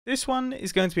This one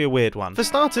is going to be a weird one. For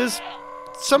starters,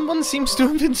 someone seems to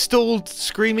have installed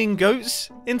screaming goats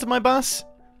into my bus.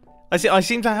 I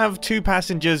seem to have 2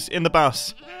 passengers in the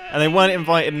bus, and they weren't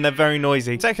invited and they're very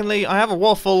noisy. Secondly, I have a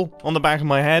waffle on the back of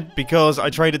my head because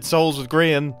I traded souls with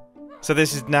Grian, so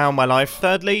this is now my life.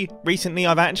 Thirdly, recently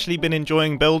I've actually been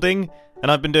enjoying building,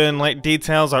 and I've been doing like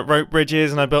details like rope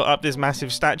bridges, and I built up this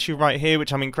massive statue right here,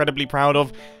 which I'm incredibly proud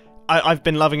of. I've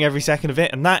been loving every second of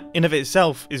it, and that in of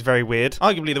itself is very weird.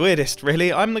 Arguably the weirdest,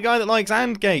 really. I'm the guy that likes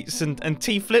AND gates and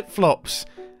T flip-flops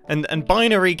and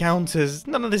binary counters.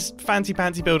 None of this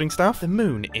fancy-pantsy building stuff. The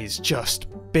moon is just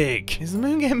big. Is the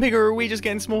moon getting bigger, or are we just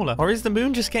getting smaller? Or is the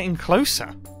moon just getting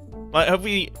closer? Like,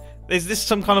 is this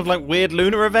some kind of like weird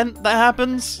lunar event that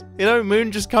happens? You know,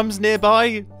 moon just comes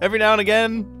nearby every now and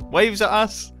again, waves at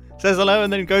us, says hello,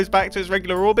 and then goes back to its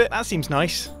regular orbit? That seems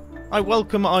nice. I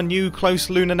welcome our new close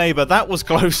lunar neighbour. That was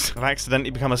close. I've accidentally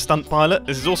become a stunt pilot.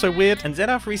 This is also weird. And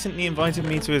Zedaphs recently invited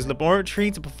me to his laboratory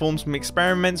to perform some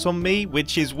experiments on me,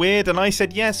 which is weird, and I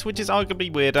said yes, which is arguably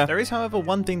weirder. There is, however,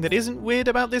 one thing that isn't weird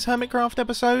about this Hermitcraft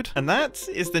episode, and that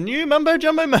is the new Mumbo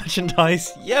Jumbo merchandise.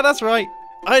 Yeah, that's right.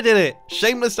 I did it.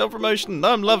 Shameless self-promotion.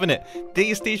 I'm loving it.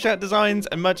 These t-shirt designs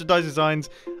and merchandise designs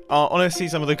are honestly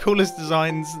some of the coolest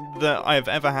designs that I've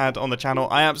ever had on the channel.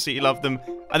 I absolutely love them.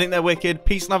 I think they're wicked.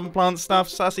 Peace, love, and plant stuff.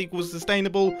 Sus equals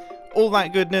sustainable. All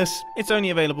that goodness. It's only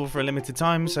available for a limited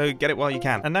time, so get it while you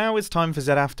can. And now it's time for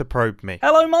Zedaphs to probe me.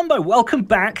 Hello, Mumbo. Welcome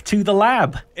back to the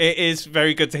lab. It is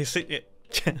very good to see it.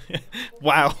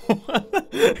 Wow.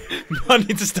 I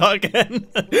need to start again.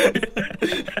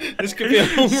 This could be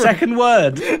a long second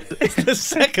word. It's the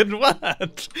second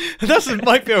word. That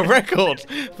might be a record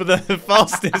for the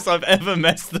fastest I've ever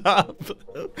messed up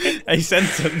a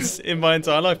sentence in my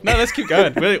entire life. No, let's keep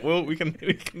going. We can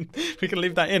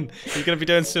leave that in. You're going to be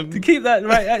doing some. To keep that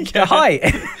right. Yeah. Hi.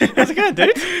 How's it going,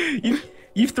 dude?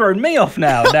 You've thrown me off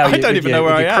now. I don't even know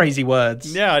where I am. Crazy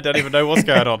words. Yeah, I don't even know what's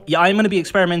going on. Yeah, I'm going to be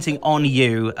experimenting on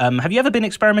you. Have you ever been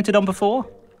experimented on before?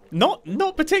 Not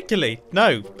particularly.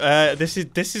 No. This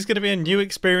is going to be a new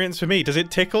experience for me. Does it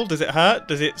tickle? Does it hurt?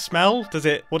 Does it smell?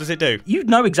 What does it do? You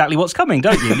know exactly what's coming,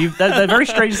 don't you? They're very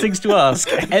strange things to ask.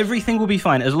 Everything will be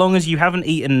fine as long as you haven't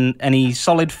eaten any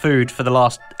solid food for the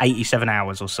last 87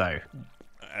 hours or so.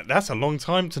 That's a long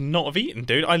time to not have eaten,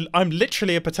 dude. I'm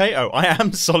literally a potato. I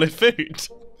am solid food.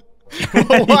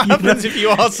 What happens if you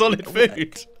are solid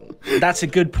food? That's a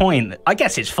good point. I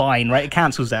guess it's fine, right? It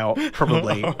cancels out,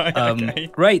 probably. Right,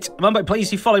 okay. Right, Mumbo,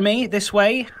 please you follow me this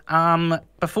way.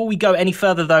 Before we go any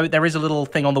further, though, there is a little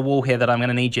thing on the wall here that I'm going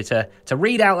to need you to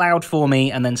read out loud for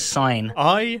me and then sign.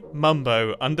 I,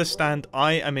 Mumbo, understand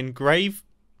I am in grave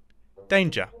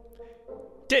danger.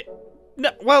 No,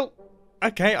 well...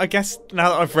 Okay, I guess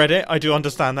now that I've read it, I do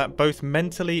understand that both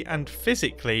mentally and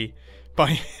physically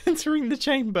by entering the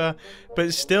chamber,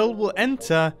 but still will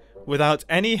enter without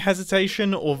any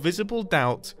hesitation or visible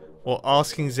doubt or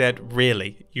asking Zed,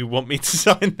 really, you want me to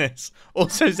sign this?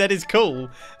 Also, Zed is cool.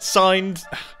 Signed...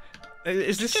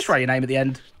 Is this... Just write your name at the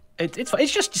end.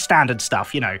 It's just standard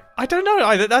stuff, you know. I don't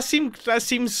know. That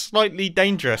seems slightly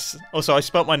dangerous. Also, I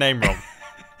spelt my name wrong.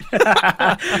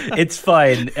 It's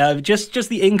fine. Just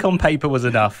the ink on paper was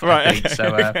enough. Right. I think. Okay,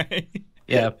 so, okay.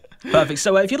 Yeah, perfect.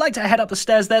 So if you'd like to head up the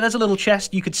stairs there's a little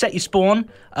chest. You could set your spawn,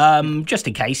 just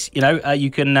in case. You know, you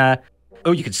can.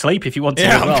 Oh, you can sleep if you want to.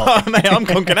 Yeah, as well. Mate, I'm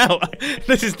conking out.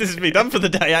 This is me done for the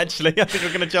day. Actually, I think we're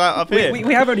going to chill out up here.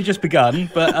 We have only just begun,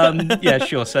 but yeah,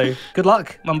 sure. So good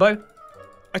luck, Mumbo.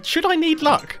 Should I need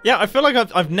luck? Yeah, I feel like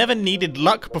I've never needed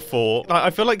luck before.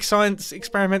 I feel like science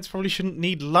experiments probably shouldn't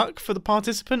need luck for the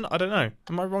participant. I don't know.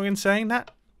 Am I wrong in saying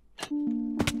that?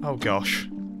 Oh, gosh.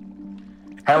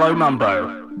 Hello,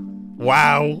 Mumbo.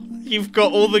 Wow. You've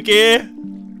got all the gear?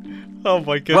 Oh,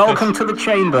 my goodness. Welcome to the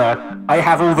chamber. I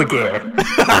have all the gear.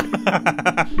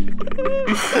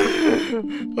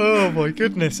 Oh, my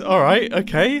goodness. All right.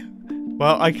 Okay.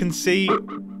 Well, I can see...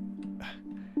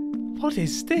 What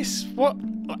is this? What?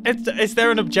 Is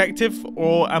there an objective,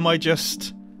 or am I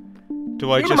just... In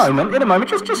a moment.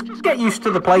 Just get used to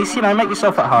the place, you know, make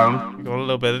yourself at home. Got a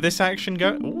little bit of this action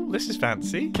go. Oh, this is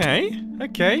fancy.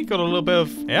 Okay. Got a little bit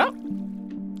of... Yeah.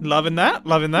 Loving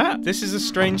that. This is a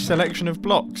strange selection of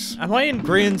blocks. Am I in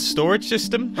Grian's storage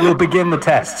system? We'll begin the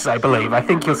tests, I believe. I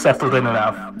think you're settled in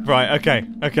enough. Right,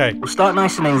 okay. We'll start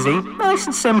nice and easy, nice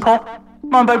and simple.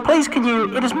 Mumbo, please can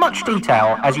you, in as much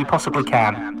detail as you possibly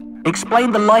can, explain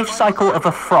the life cycle of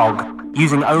a frog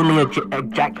using only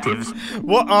adjectives.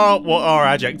 What are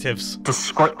adjectives?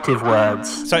 Descriptive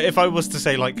words. So if I was to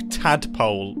say like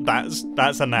tadpole, that's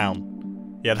a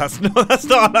noun. Yeah, that's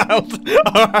not allowed.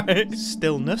 Alright.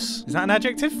 Stillness. Is that an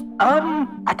adjective?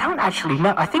 I don't actually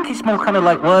know. I think it's more kind of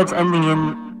like words ending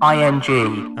in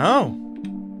ing. Oh.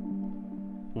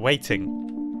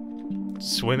 Waiting.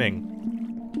 Swimming.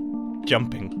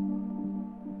 Jumping.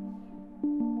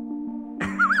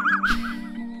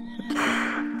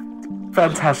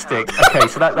 Fantastic. Okay,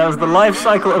 so that was the life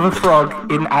cycle of a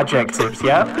frog in adjectives,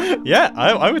 yeah? Yeah,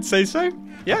 I would say so.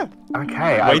 Yeah.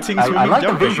 Okay, Waiting, I swimming, like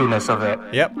jumping. the visualness of it.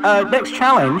 Yep. Next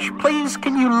challenge, please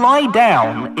can you lie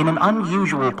down in an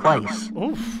unusual place?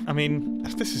 Oof. I mean,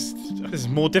 this is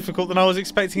more difficult than I was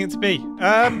expecting it to be.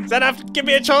 Zedaphs, give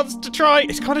me a chance to try.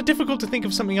 It's kind of difficult to think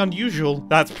of something unusual.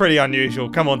 That's pretty unusual.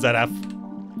 Come on, Zedaphs.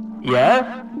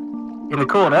 Yeah? In the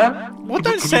corner? Well,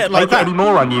 don't Can say you it like make that. any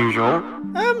more unusual?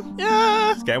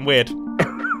 Yeah. It's getting weird.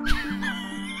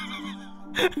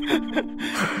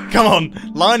 Come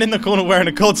on, lying in the corner wearing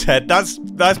a cod's head. That's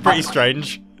pretty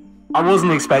strange. I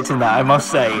wasn't expecting that, I must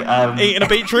say. Eating a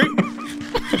beetroot?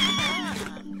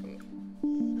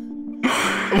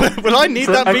 Will I need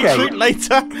that beetroot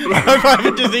later? I hope I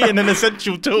haven't just eaten an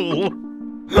essential tool.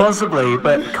 Possibly,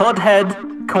 but cod head,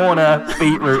 corner,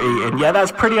 beetroot eating. Yeah,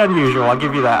 that's pretty unusual. I'll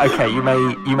give you that. Okay, you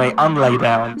may unlay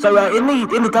down. So in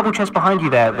the double chest behind you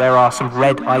there are some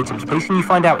red items. Please can you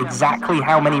find out exactly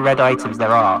how many red items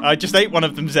there are? I just ate one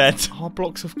of them, Zed. Are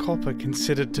blocks of copper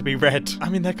considered to be red? I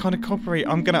mean, they're kind of coppery.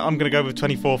 I'm gonna go with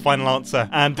 24. Final answer.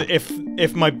 And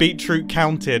if my beetroot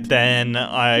counted, then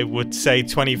I would say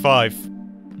 25.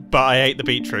 But I ate the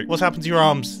beetroot. What's happened to your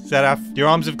arms, Zedaphs? Your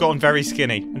arms have gotten very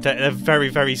skinny. They're very,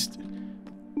 very...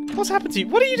 What's happened to you?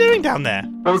 What are you doing down there?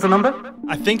 What was the number?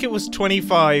 I think it was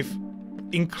 25,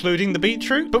 including the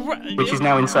beetroot. But which is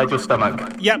now inside your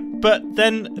stomach. Yep, but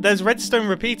then there's redstone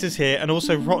repeaters here and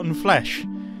also rotten flesh.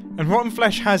 And rotten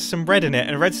flesh has some red in it,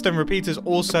 and redstone repeaters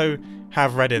also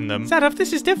have red in them. Zedaphs,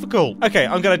 this is difficult. Okay,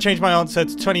 I'm going to change my answer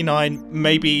to 29,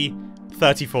 maybe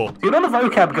 34. You're not a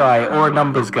vocab guy or a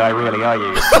numbers guy, really, are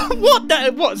you? What?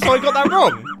 So I got that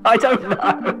wrong? I don't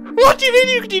know. What do you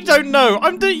mean you don't know?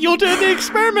 You're doing the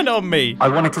experiment on me. I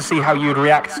wanted to see how you'd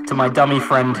react to my dummy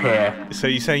friend here. So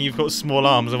you're saying you've got small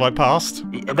arms? Have I passed?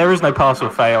 There is no pass or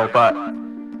fail, but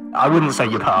I wouldn't say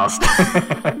you passed.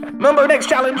 Mumbo, next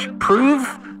challenge. Prove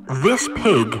this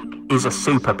pig is a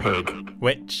super pig.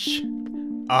 Which?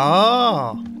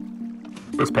 Ah.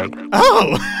 This pig.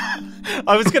 Oh!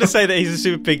 I was going to say that he's a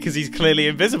super pig because he's clearly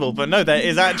invisible, but no, there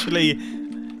is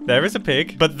a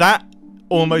pig, but that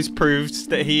almost proves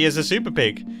that he is a super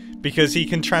pig because he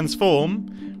can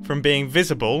transform from being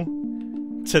visible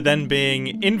to then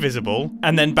being invisible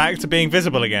and then back to being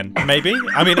visible again. Maybe.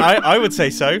 I mean, I would say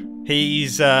so. He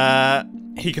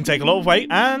can take a lot of weight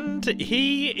and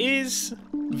he is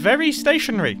very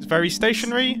stationary. Very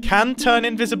stationary, can turn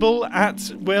invisible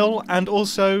at will, and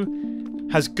also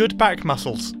has good back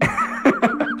muscles.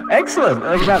 Excellent.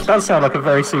 That does sound like a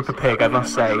very super pig, I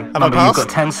must say. Have I passed? You've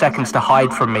got 10 seconds to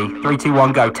hide from me. 3, 2,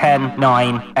 1, go. 10,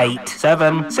 9, 8,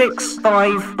 7, 6,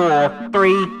 5, 4,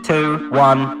 3, 2,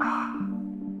 1.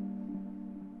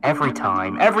 Every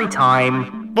time.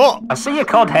 What? I see your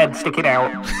cod head sticking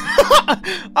out.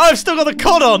 I've still got the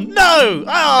cod on. No.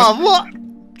 Ah, what?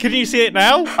 Can you see it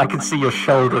now? I can see your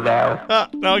shoulder now.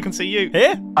 Now I can see you.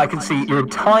 Here? I can see your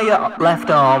entire left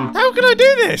arm. How can I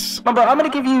do this? But I'm going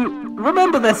to give you...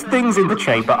 Remember, there's things in the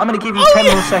chamber. I'm going to give you 10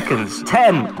 more seconds.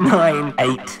 10, 9,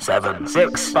 8, 7,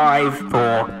 6, 5,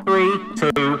 4, 3,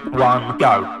 2, 1,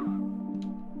 go.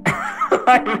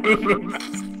 I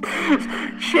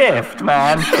mean, shift,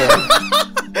 man, shift.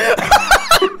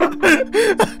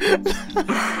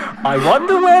 I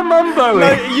wonder where Mumbo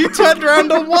is. No, you turned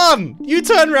around on one. You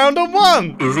turned around on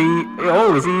one. Is he?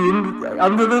 Oh, is he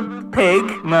under the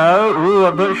pig? No. Ooh,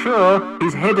 I'm not sure.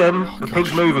 He's hidden. The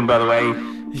pig's moving, by the way.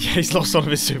 Yeah, he's lost one of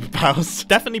his superpowers.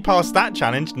 Definitely passed that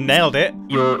challenge. Nailed it.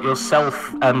 You're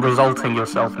self-resulting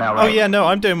yourself now, right? Oh yeah, no,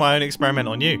 I'm doing my own experiment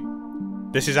on you.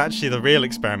 This is actually the real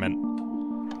experiment.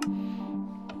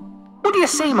 What do you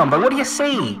see, Mumbo? What do you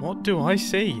see? What do I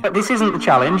see? This isn't the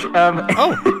challenge.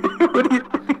 Oh. What do you...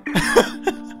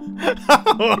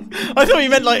 I thought you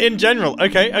meant like in general.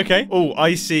 Okay. Oh,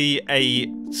 I see a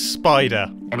spider.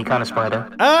 Any kind of spider?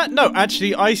 No,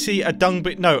 actually, I see a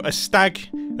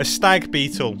stag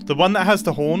beetle. The one that has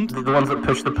the horn. The ones that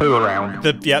push the poo around.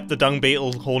 The dung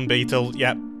beetle, horn beetle.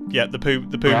 Yep. Yeah, the poo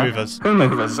movers. Poo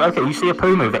movers. Okay, you see a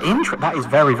poo mover. That is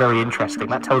very, very interesting.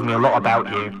 That tells me a lot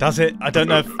about you. Does it? I don't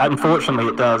know if... Unfortunately,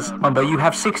 it does. Mumbo, you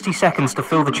have 60 seconds to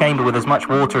fill the chamber with as much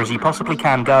water as you possibly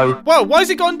can. Go. Whoa, why has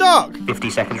it gone dark? 50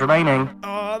 seconds remaining.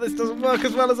 Oh, this doesn't work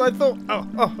as well as I thought.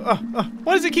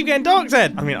 Why does it keep getting dark,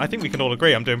 Zed? I mean, I think we can all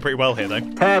agree I'm doing pretty well here, though.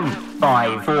 10,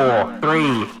 5, 4,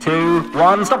 3, 2,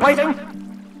 1. Stop waiting.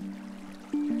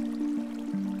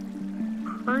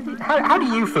 How do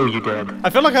you feel you did? I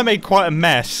feel like I made quite a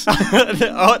mess.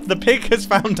 The pig has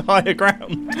found higher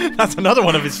ground. That's another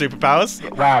one of his superpowers.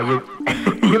 Wow,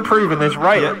 you're proving this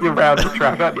right around the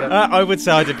track, aren't you? I would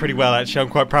say I did pretty well, actually. I'm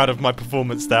quite proud of my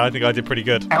performance there. I think I did pretty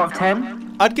good. Out of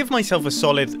 10? I'd give myself a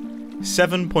solid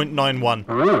 7.91.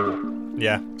 Ooh.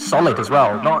 Yeah. Solid as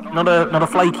well. Not a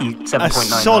flaky 7.91. A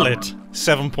solid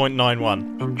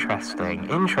 7.91.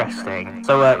 Interesting.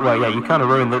 So, well, yeah, you kind of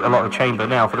ruined a lot of the chamber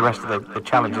now for the rest of the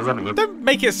challenges, haven't you? Don't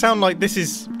make it sound like this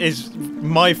is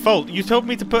my fault. You told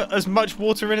me to put as much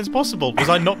water in as possible. Was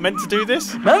I not meant to do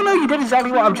this? No, you did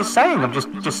exactly what I'm just saying. I'm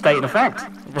just stating a fact.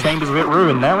 The chamber's a bit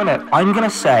ruined now, isn't it? I'm going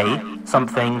to say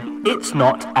something. It's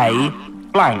not a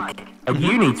blank. And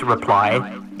you need to reply,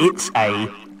 it's a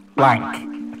blank.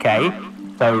 Okay?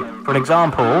 So, for an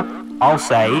example, I'll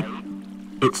say,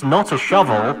 it's not a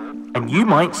shovel, and you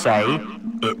might say,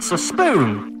 it's a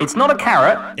spoon. It's not a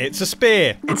carrot. It's a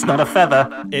spear. It's not a feather.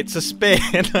 It's a spear.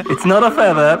 It's not a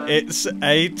feather. It's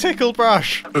a tickle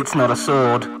brush. It's not a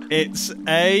sword. It's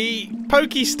a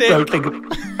pokey stick. Don't think of...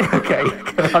 Okay.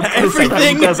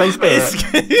 Everything is...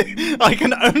 I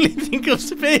can only think of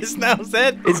spears now,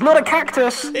 Zed. It's not a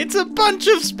cactus. It's a bunch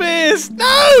of spears.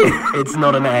 No! It's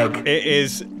not an egg. It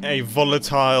is a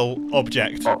volatile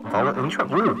object.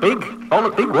 Ooh, big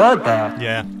word there.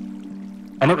 Yeah.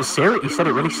 And it was serious. You said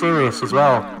it really serious as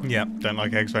well. Yeah, don't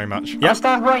like eggs very much. Yeah. I'll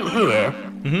stand right here,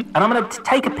 and I'm going to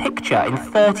take a picture in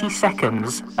 30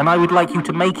 seconds, and I would like you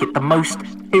to make it the most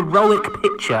heroic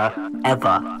picture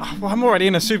ever. Well, I'm already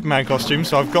in a Superman costume,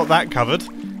 so I've got that covered.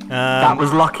 That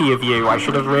was lucky of you. I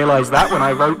should have realised that when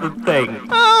I wrote the thing.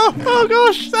 Oh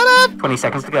gosh, that up! 20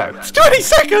 seconds to go. It's 20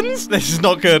 seconds! This is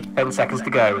not good. 10 seconds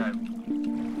to go.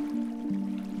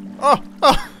 Oh.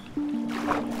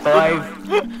 5,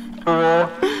 4,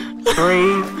 3,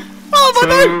 oh, my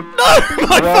 2, boat! No,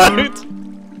 my 1.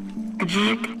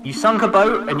 boat! You sunk a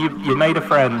boat and you made a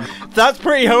friend. That's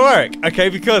pretty heroic, okay,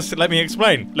 because, let me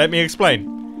explain.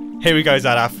 Here we go,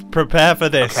 Zedaphs. Prepare for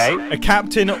this. Okay. A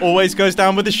captain always goes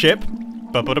down with the ship.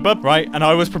 Right? And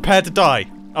I was prepared to die.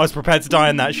 I was prepared to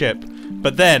die in that ship.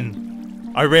 But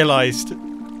then, I realised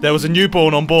there was a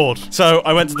newborn on board. So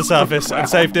I went to the surface and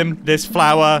saved him. This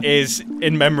flower is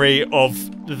in memory of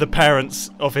the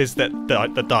parents of his that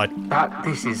died.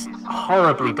 This is a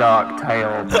horribly dark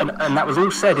tale. and that was all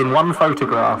said in one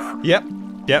photograph. Yep.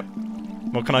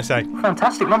 What can I say?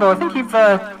 Fantastic, Mumbo. I think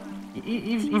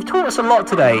you've taught us a lot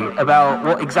today about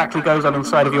what exactly goes on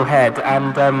inside of your head,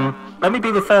 and let me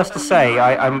be the first to say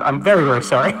I'm very, very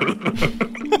sorry.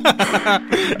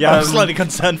 Yeah, I'm slightly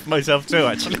concerned for myself too,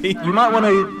 actually. You might want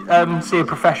to see a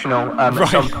professional at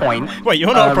some point. Wait,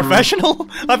 you're not a professional?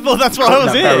 I thought that's why I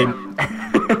was here.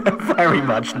 Very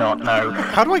much not, no.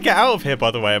 How do I get out of here,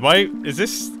 by the way?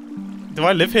 Do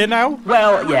I live here now?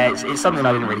 Well, yeah, it's something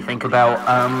I didn't really think about.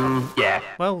 Yeah.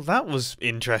 Well, that was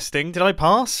interesting. Did I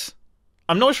pass?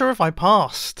 I'm not sure if I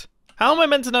passed. How am I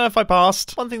meant to know if I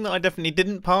passed? One thing that I definitely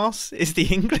didn't pass is the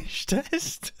English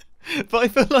test. But I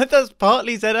feel like that's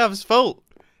partly Zedaphs' fault.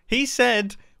 He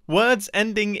said words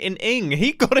ending in ing.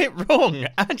 He got it wrong.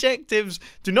 Adjectives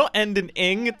do not end in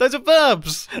ing. Those are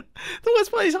verbs. The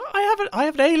worst part is I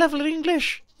have an A-level in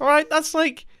English. Alright, that's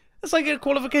like a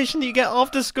qualification that you get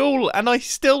after school, and I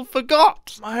still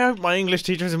forgot. I hope my English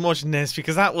teacher isn't watching this,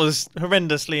 because that was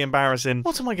horrendously embarrassing.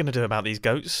 What am I going to do about these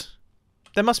goats?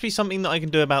 There must be something that I can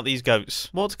do about these goats.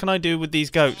 What can I do with these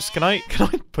goats? Can I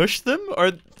push them?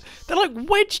 Or they're like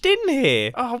wedged in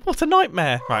here. Oh, what a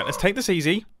nightmare. Right, let's take this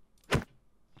easy.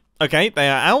 Okay, they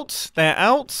are out. They are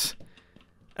out.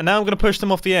 And now I'm going to push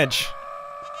them off the edge.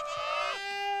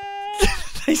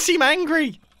 They seem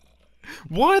angry.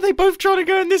 Why are they both trying to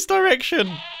go in this direction?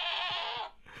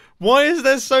 Why is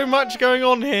there so much going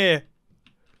on here?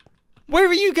 Where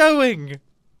are you going?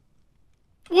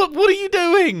 What are you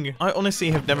doing? I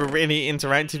honestly have never really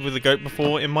interacted with a goat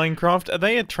before in Minecraft. Are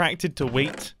they attracted to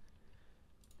wheat?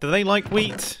 Do they like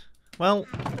wheat? Well,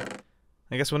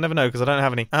 I guess we'll never know because I don't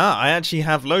have any. I actually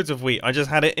have loads of wheat. I just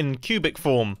had it in cubic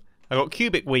form. I got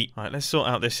cubic wheat. Alright, let's sort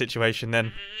out this situation then.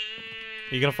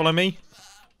 Are you gonna follow me?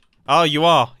 Oh, you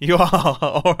are. You are.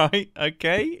 Alright,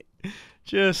 okay.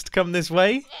 Just come this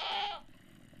way.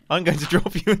 I'm going to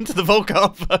drop you into the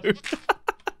Volcar boat.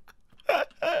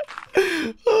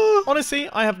 Honestly,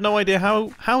 I have no idea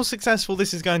how successful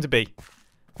this is going to be.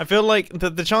 I feel like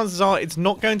the chances are it's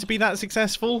not going to be that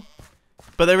successful,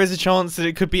 but there is a chance that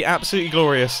it could be absolutely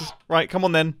glorious. Right, come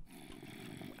on then.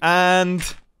 And...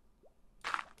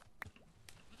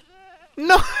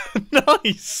 No,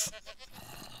 nice.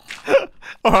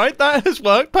 Alright, that has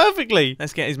worked perfectly.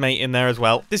 Let's get his mate in there as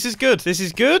well. This is good. This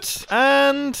is good.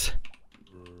 And...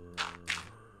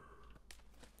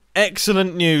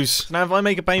 excellent news. Now, if I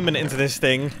make a payment into this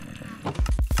thing...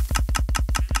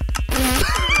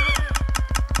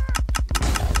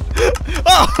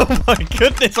 Oh my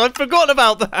goodness, I'd forgotten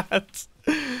about that.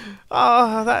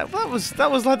 Ah, that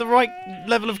was like the right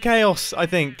level of chaos, I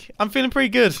think. I'm feeling pretty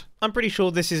good. I'm pretty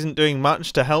sure this isn't doing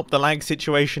much to help the lag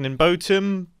situation in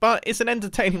Boatem, but it's an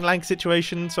entertaining lag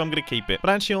situation, so I'm going to keep it. But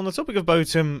actually, on the topic of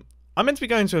Boatem, I'm meant to be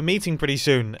going to a meeting pretty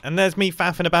soon, and there's me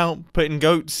faffing about putting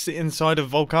goats inside of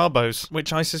Volcarbos,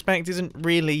 which I suspect isn't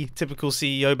really typical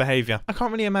CEO behaviour. I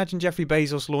can't really imagine Jeffrey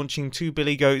Bezos launching 2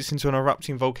 billy goats into an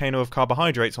erupting volcano of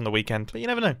carbohydrates on the weekend, but you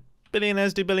never know.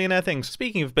 Billionaires do billionaire things.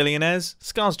 Speaking of billionaires,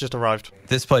 Scar's just arrived.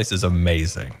 This place is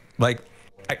amazing. Like,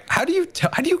 how do you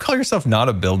call yourself not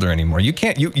a builder anymore? You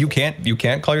can't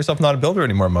call yourself not a builder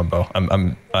anymore, Mumbo.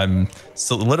 I'm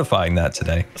solidifying that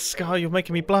today. Scar, you're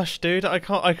making me blush, dude. I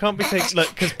can't be taking... Look,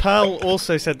 because Pearl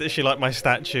also said that she liked my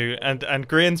statue, and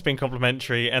Grian's been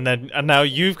complimentary, and now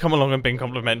you've come along and been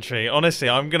complimentary. Honestly,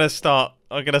 I'm gonna start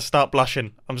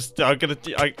blushing.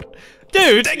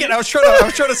 Dude! Dang it, I was trying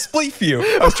to spleef you.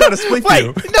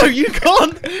 Wait, no,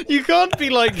 you can't be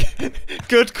like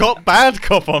good cop, bad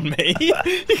cop on me. You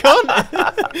can't.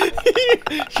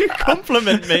 You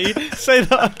compliment me, say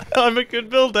that I'm a good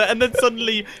builder, and then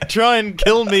suddenly try and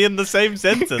kill me in the same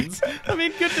sentence. I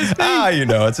mean, goodness me. You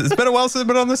know, it's been a while since I've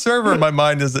been on the server, and my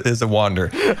mind is a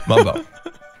wander. Mumbo,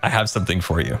 I have something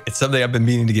for you. It's something I've been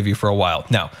meaning to give you for a while.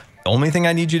 Now, the only thing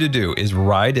I need you to do is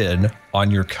ride in on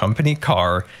your company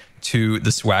car to the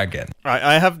Swagon. Right,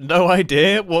 I have no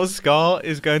idea what Scar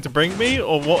is going to bring me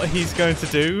or what he's going to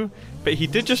do, but he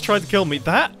did just try to kill me.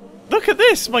 Look at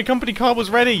this! My company car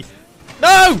was ready.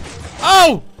 No!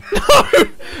 Oh! No!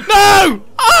 No!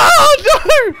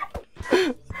 Oh,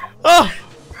 no! Oh!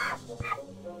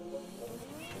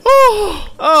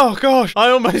 Oh gosh, I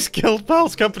almost killed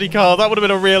Pearl's company car. That would have been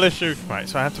a real issue. Right,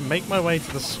 so I have to make my way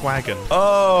to the Swagon.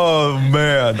 Oh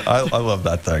man, I love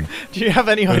that thing. Do you have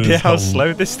any idea how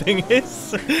slow this thing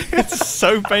is? It's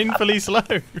so painfully slow.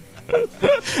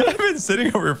 I've been sitting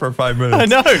over here for 5 minutes. I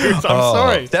know, I'm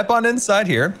sorry. Step on inside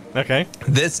here. Okay.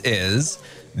 This is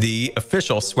the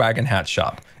official Swagon hat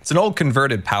shop. It's an old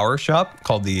converted power shop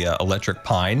called the Electric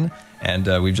Pine, and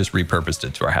we've just repurposed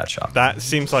it to our hat shop. That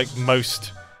seems like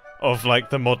most of like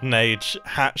the modern age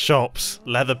hat shops,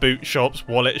 leather boot shops,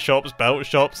 wallet shops, belt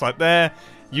shops, like there.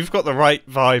 You've got the right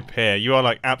vibe here. You are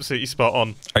like absolutely spot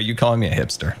on. Are you calling me a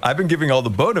hipster? I've been giving all the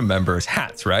Boatem members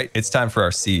hats, right? It's time for our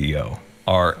CEO,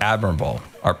 our admirable,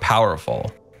 our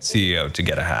powerful CEO to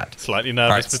get a hat. Slightly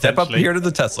nervous. All right, step up here to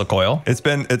the Tesla coil. It's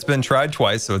been tried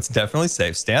twice, so it's definitely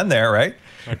safe. Stand there, right?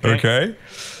 Okay.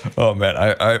 Oh man,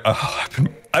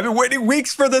 I've been waiting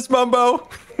weeks for this, Mumbo.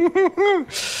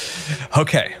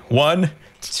 Okay, 1,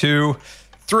 2,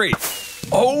 3.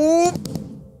 Oh,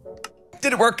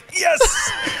 did it work?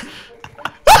 Yes.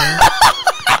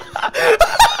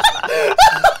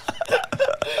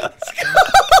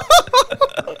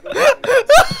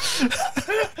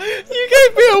 You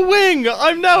gave me a wing.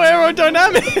 I'm now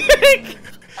aerodynamic.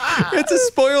 It's a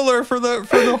spoiler for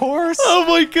the horse. Oh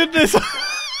my goodness.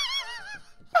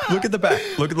 Look at the back.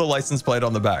 Look at the license plate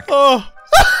on the back. Oh.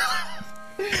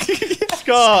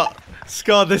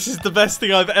 Scar, this is the best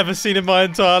thing I've ever seen in my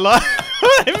entire life.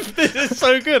 This is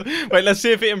so good. Wait, let's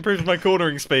see if it improves my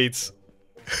cornering speeds.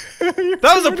 That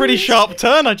was a pretty sharp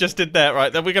turn I just did there.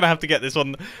 Right, then we're going to have to get this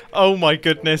on. Oh my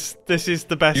goodness, this is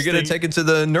the best You're going to take it to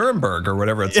the Nuremberg or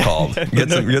whatever it's called.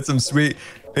 Get some sweet...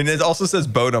 And it also says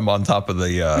Boatem on top of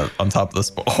the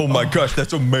Oh my gosh,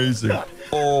 that's amazing.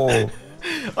 Oh.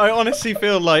 I honestly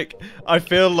feel like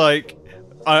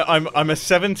I'm a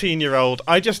 17-year-old.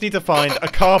 I just need to find a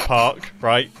car park,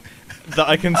 right, that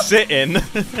I can sit in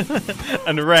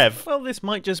and rev. Well, this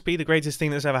might just be the greatest thing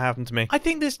that's ever happened to me. I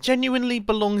think this genuinely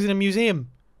belongs in a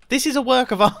museum. This is a work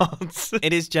of art.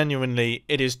 It is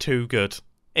too good.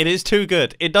 It is too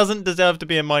good. It doesn't deserve to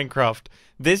be in Minecraft.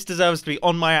 This deserves to be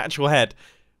on my actual head.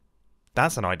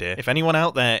 That's an idea. If anyone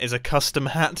out there is a custom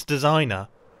hat designer,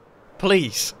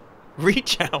 please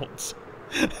reach out.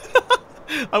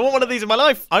 I want one of these in my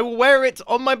life. I will wear it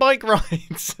on my bike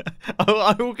rides.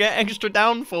 I will get extra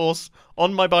downforce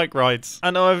on my bike rides.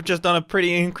 I know I've just done a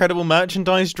pretty incredible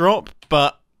merchandise drop,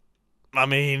 but I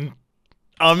mean,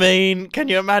 I mean, can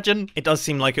you imagine? It does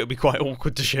seem like it would be quite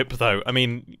awkward to ship, though. I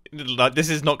mean, like, this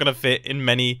is not going to fit in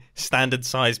many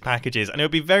standard-sized packages, and it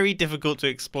would be very difficult to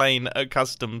explain at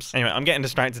customs. Anyway, I'm getting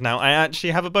distracted now. I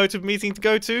actually have a Boatem meeting to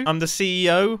go to. I'm the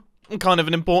CEO. I'm kind of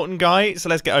an important guy, so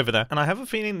let's get over there. And I have a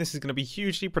feeling this is going to be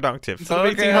hugely productive. To the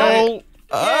meeting hall.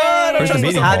 Where's the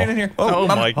meeting hall? In here? Oh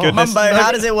my goodness. Mumbo,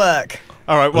 how does it work?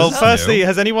 All right, well, firstly,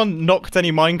 has anyone knocked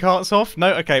any minecarts off?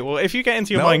 No? Okay, well, if you get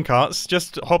into your minecarts,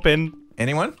 just hop in.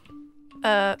 Anyone?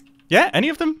 Yeah, any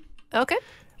of them? Okay.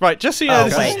 Right, just so you know,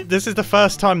 this is the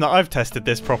first time that I've tested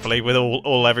this properly with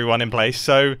everyone in place,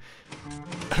 so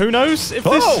who knows if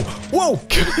this... Whoa!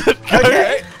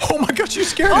 Okay. Oh my gosh, you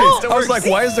scared me. I was like,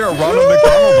 why is there a Ronald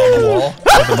McDonald on the wall?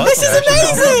 This is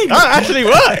amazing! That actually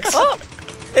works!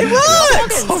 It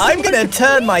works! I'm going to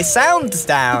turn my sounds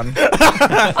down.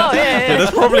 Yeah,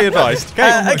 that's probably advised.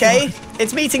 Okay,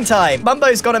 it's meeting time.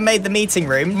 Mumbo's gone and made the meeting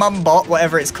room. Mumbot,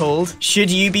 whatever it's called.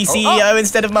 Should you be CEO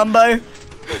instead of Mumbo?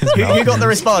 Who got the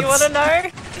response? You want to know?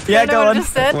 Yeah, go on.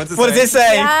 What does it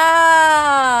say?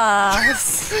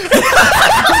 Yes.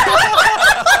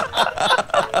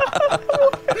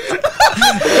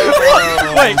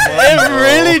 Wait, it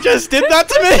really just did that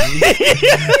to me?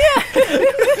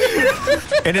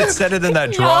 And it said it in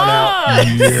that drawn out.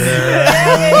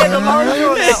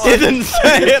 It didn't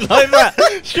say it like that.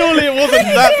 Surely it wasn't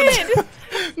that.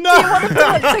 No. You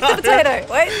want to take the potato?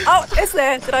 Wait. Oh, it's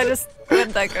there. Did I just? Where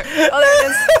did that go? Oh, there it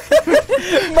is.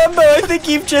 Mumbo, I think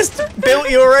you've just built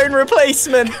your own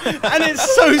replacement. And it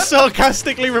so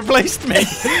sarcastically replaced me.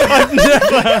 I've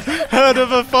never heard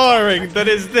of a firing that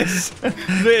is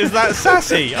that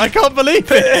sassy. I can't believe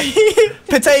it.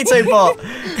 Potato bot.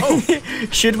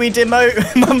 Should we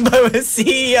demote Mumbo as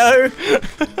CEO?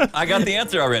 I got the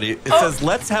answer already. It says,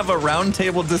 let's have a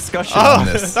roundtable discussion on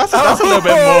this. That's a little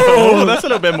bit more. That's a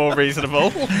little bit more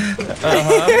reasonable.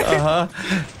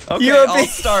 Okay,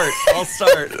 I'll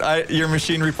start. Your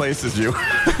machine replaces you.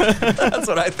 That's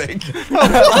what I think.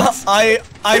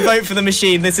 I vote for the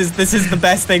machine. This is the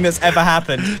best thing that's ever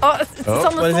happened. What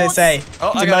does it say?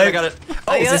 Oh, I got it.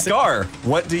 Oh, Scar,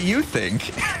 what do you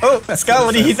think? Oh, Scar,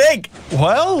 what do you think?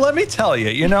 Well, let me tell you,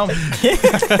 I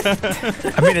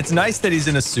mean, it's nice that he's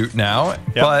in a suit now,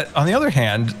 but on the other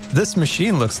hand, this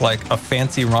machine looks like a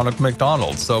fancy Ronald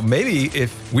McDonald. So maybe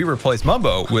if we replace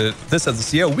Mumbo with this as the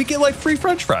CEO, we get like free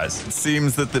French fries. It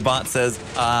seems that the bot says,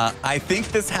 I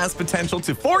think this has potential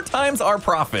to 4 times our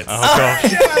profits. Oh,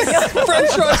 gosh. Yes!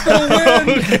 French fries for the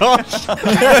win! Oh, gosh.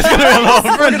 There's going to be a lot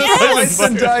of French fries. Slice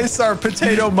and dice our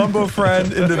potato Mumbo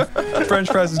friend into French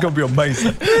fries is going to be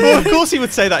amazing. Well, of course he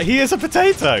would say that. He is a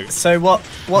potato. So what's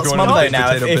Mumbo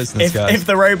now? If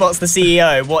the robot's the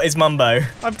CEO, what is Mumbo?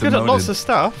 I'm good at lots of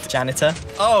stuff. Janitor.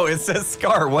 Oh, it says,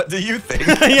 Scar, what do you think?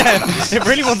 Yeah, it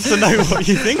really wants to know what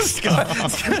you think, Scar.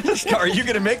 Scar, are you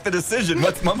going to make the decision?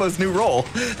 What's Mumbo's new role?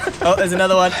 Oh, there's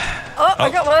another one. Oh, I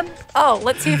got one. Oh,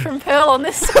 let's hear from Pearl on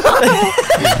this one.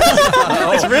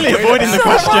 It's really avoiding the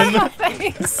question.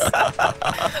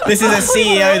 This is a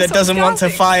CEO that doesn't want to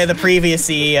fire the previous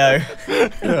CEO.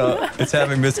 Yeah, it's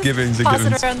having misgivings and Pass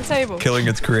it around the table. killing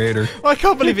its creator. I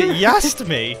can't believe it yassed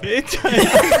me.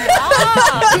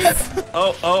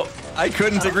 Oh, I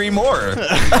couldn't agree more.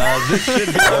 This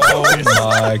should be Oh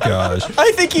my gosh.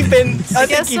 I think you've been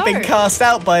been cast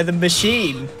out by the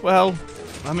machine. Well,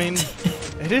 I mean,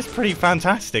 it is pretty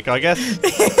fantastic, I guess.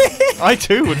 I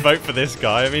too would vote for this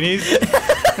guy. I mean,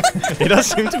 he does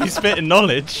seem to be spitting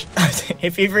knowledge.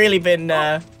 If you've really been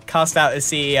cast out as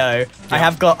CEO, I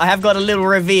have got a little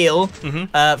reveal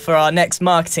for our next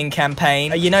marketing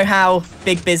campaign. You know how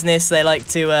big business they like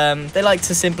to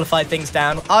simplify things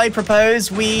down. I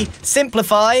propose we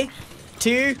simplify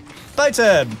to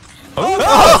Boatem. This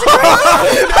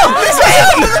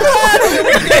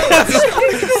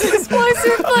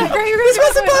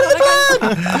wasn't part of the plan!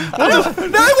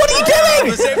 No, what are you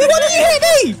doing? Why did you hit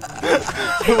me?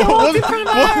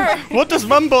 What does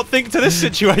Mumbot think to this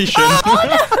situation?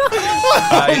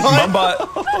 Mumbot.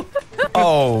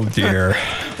 Oh dear.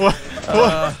 Well,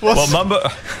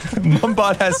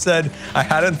 Mumbot has said, I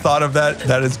hadn't thought of that.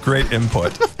 That is great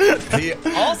input. He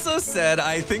also said,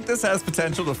 I think this has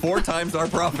potential to 4 times our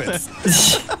profits.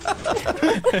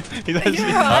 We got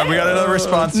another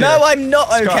response here. No, I'm not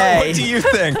Scar, okay. what do you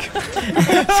think?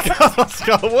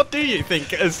 Scar, what do you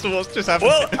think as to what's just happened?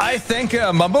 Well, I think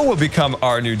Mumbo will become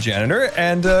our new janitor,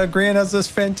 and Grian has this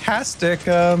fantastic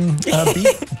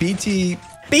BT...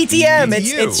 BTM,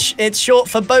 it's short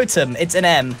for Boatem. It's an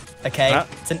M. Okay.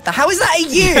 That- How is that a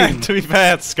you? Yeah, to be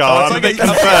fair, Scar, I'm a bit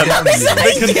concerned. Yeah. A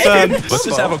bit concerned. Let's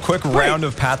just have a quick round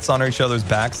of pats on each other's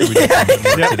backs that we did some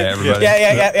good work today, everybody.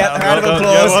 Yeah. Round of Well done.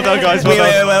 applause. Yeah, well done, guys. Well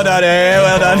done.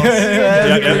 Well done.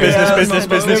 Well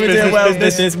done.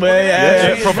 Business.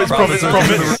 Yeah.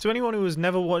 Profits. To anyone who has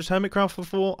never watched Hermitcraft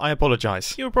before, I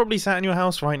apologise. You're probably sat in your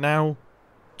house right now,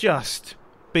 just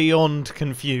beyond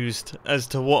confused as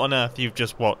to what on earth you've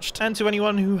just watched. And to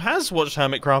anyone who has watched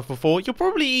Hermitcraft before, you're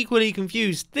probably equally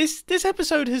confused. This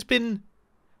episode has been...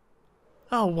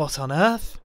 Oh, what on earth?